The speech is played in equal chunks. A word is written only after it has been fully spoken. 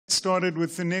Started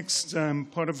with the next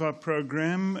part of our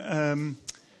program.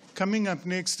 Coming up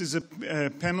next is a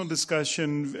panel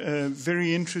discussion, a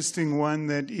very interesting one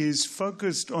that is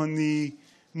focused on the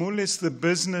more or less the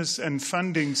business and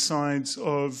funding sides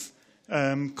of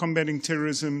combating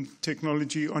terrorism,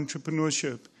 technology,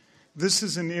 entrepreneurship. This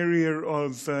is an area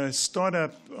of the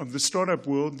startup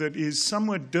world that is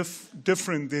somewhat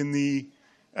different than the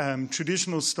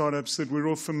traditional startups that we're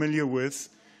all familiar with.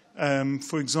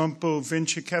 For example,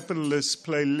 venture capitalists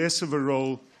play less of a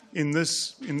role in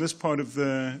this part of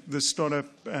the startup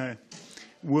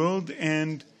world,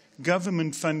 and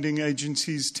government funding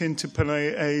agencies tend to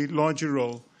play a larger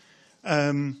role.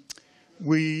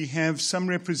 We have some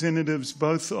representatives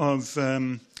both of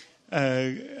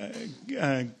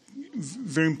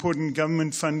very important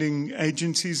government funding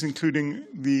agencies, including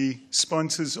the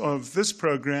sponsors of this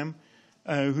program,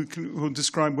 who will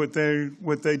describe what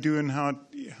they do and how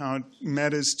it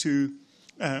matters to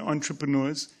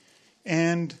entrepreneurs,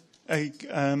 and a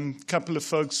couple of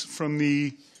folks from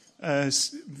the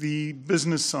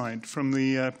business side, from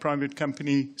the private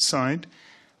company side.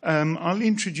 I'll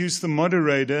introduce the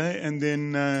moderator, and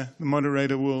then the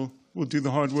moderator will do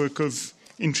the hard work of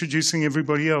introducing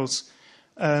everybody else.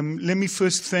 Let me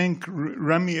first thank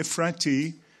Rami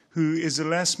Efrati, who is a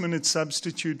last-minute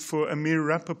substitute for Amir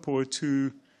Rappaport,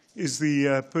 who is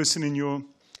the person in your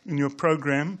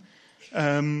program,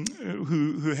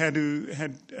 who had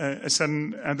a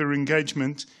sudden other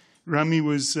engagement. Rami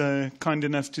was kind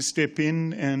enough to step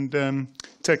in and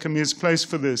take Amir's place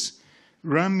for this.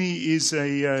 Rami is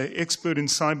an expert in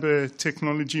cyber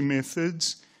technology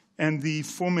methods and the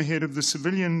former head of the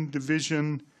civilian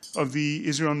division of the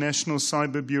Israel National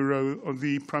Cyber Bureau of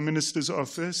the Prime Minister's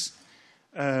Office.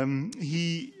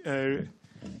 He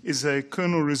is a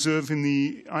Colonel Reserve in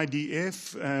the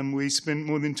IDF, where he spent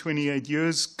more than 28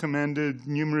 years, commanded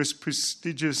numerous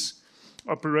prestigious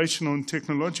operational and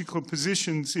technological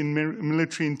positions in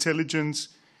military intelligence,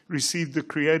 received the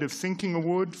Creative Thinking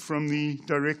Award from the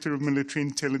Director of Military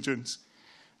Intelligence.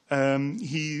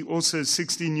 He also has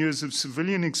 16 years of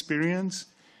civilian experience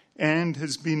and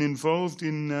has been involved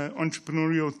in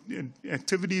entrepreneurial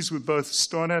activities with both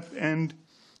startup and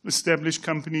established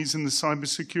companies in the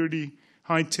cybersecurity,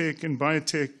 high-tech, and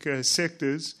biotech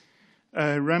sectors.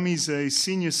 Rami's a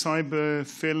senior cyber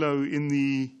fellow in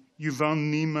the Yuval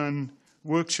Neiman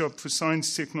Workshop for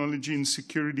Science, Technology, and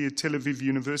Security at Tel Aviv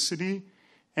University,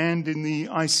 and in the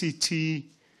ICT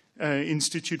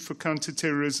Institute for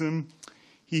Counterterrorism.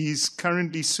 He's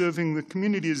currently serving the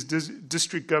community as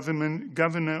district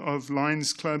governor of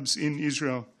Lions Clubs in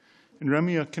Israel. And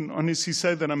Rami, I can honestly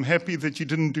say that I'm happy that you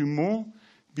didn't do more,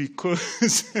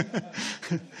 because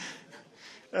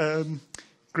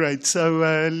great.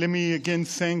 So let me again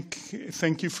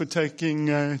thank you for taking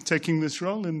this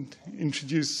role, and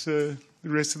introduce the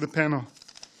rest of the panel.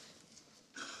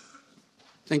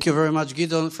 Thank you very much,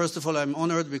 Gideon. First of all, I'm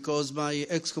honored because my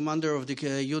ex-commander of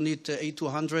the unit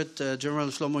A200, General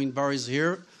Shlomo Inbar, is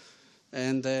here,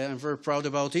 and I'm very proud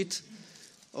about it.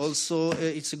 Also,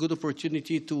 it's a good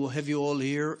opportunity to have you all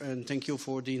here, and thank you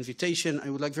for the invitation. I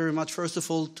would like very much, first of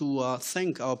all, to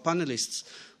thank our panelists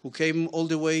who came all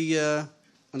the way,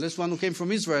 unless one who came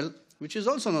from Israel, which is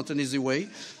also not an easy way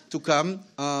to come.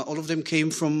 All of them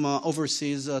came from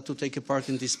overseas to take a part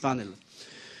in this panel.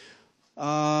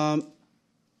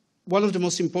 One of the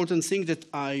most important things that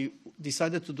I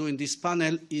decided to do in this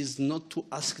panel is not to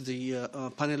ask the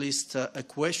panelists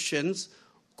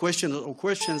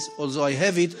questions, although I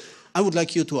have it. I would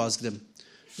like you to ask them,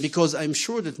 because I'm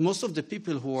sure that most of the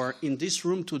people who are in this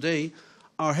room today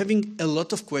are having a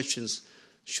lot of questions.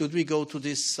 Should we go to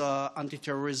this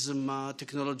anti-terrorism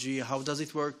technology? How does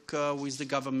it work with the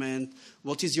government?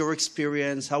 What is your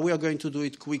experience? How we are going to do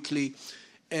it quickly?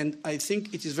 And I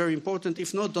think it is very important.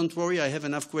 If not, don't worry, I have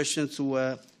enough questions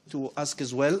to ask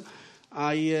as well.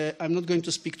 I'm not going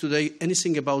to speak today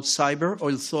anything about cyber,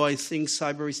 although I think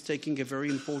cyber is taking a very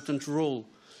important role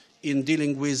in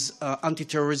dealing with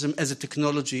anti-terrorism as a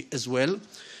technology as well.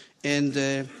 And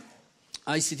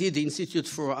ICT, the Institute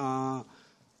for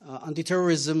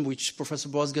Anti-Terrorism, which Professor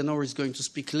Boaz Ganor is going to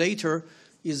speak later,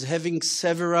 is having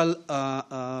several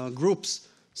groups.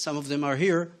 Some of them are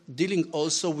here, dealing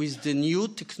also with the new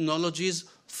technologies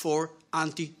for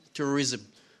anti-terrorism,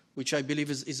 which I believe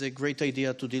is a great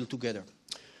idea to deal together.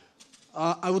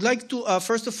 I would like to,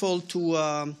 first of all,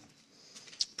 to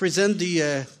present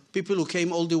the people who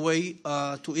came all the way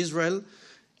to Israel.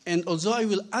 And although I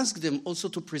will ask them also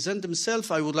to present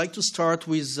themselves, I would like to start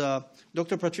with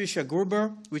Dr. Patricia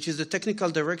Gruber, which is the Technical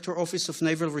Director, Office of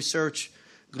Naval Research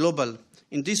Global.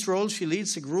 In this role, she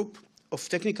leads a group of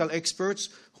technical experts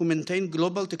who maintain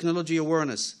global technology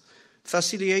awareness.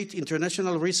 facilitate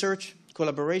international research,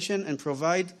 collaboration, and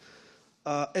provide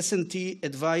S&T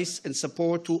advice and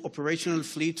support to operational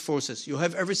fleet forces. You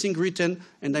have everything written,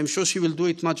 and I'm sure she will do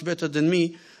it much better than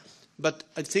me, but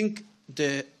I think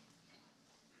the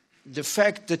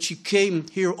fact that she came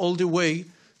here all the way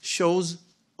shows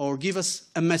or gives us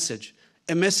a message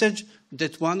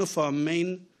that one of our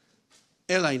main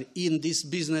allies in this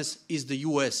business is the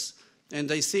US.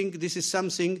 And I think this is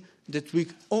something that we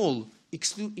all,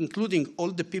 including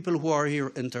all the people who are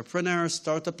here, entrepreneurs,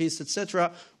 startupists,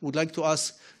 etc., would like to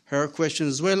ask her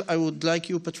questions as well. I would like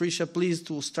you, Patricia, please,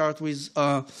 to start with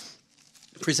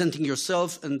presenting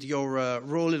yourself and your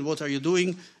role and what are you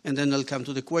doing, and then I'll come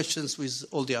to the questions with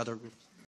all the other group.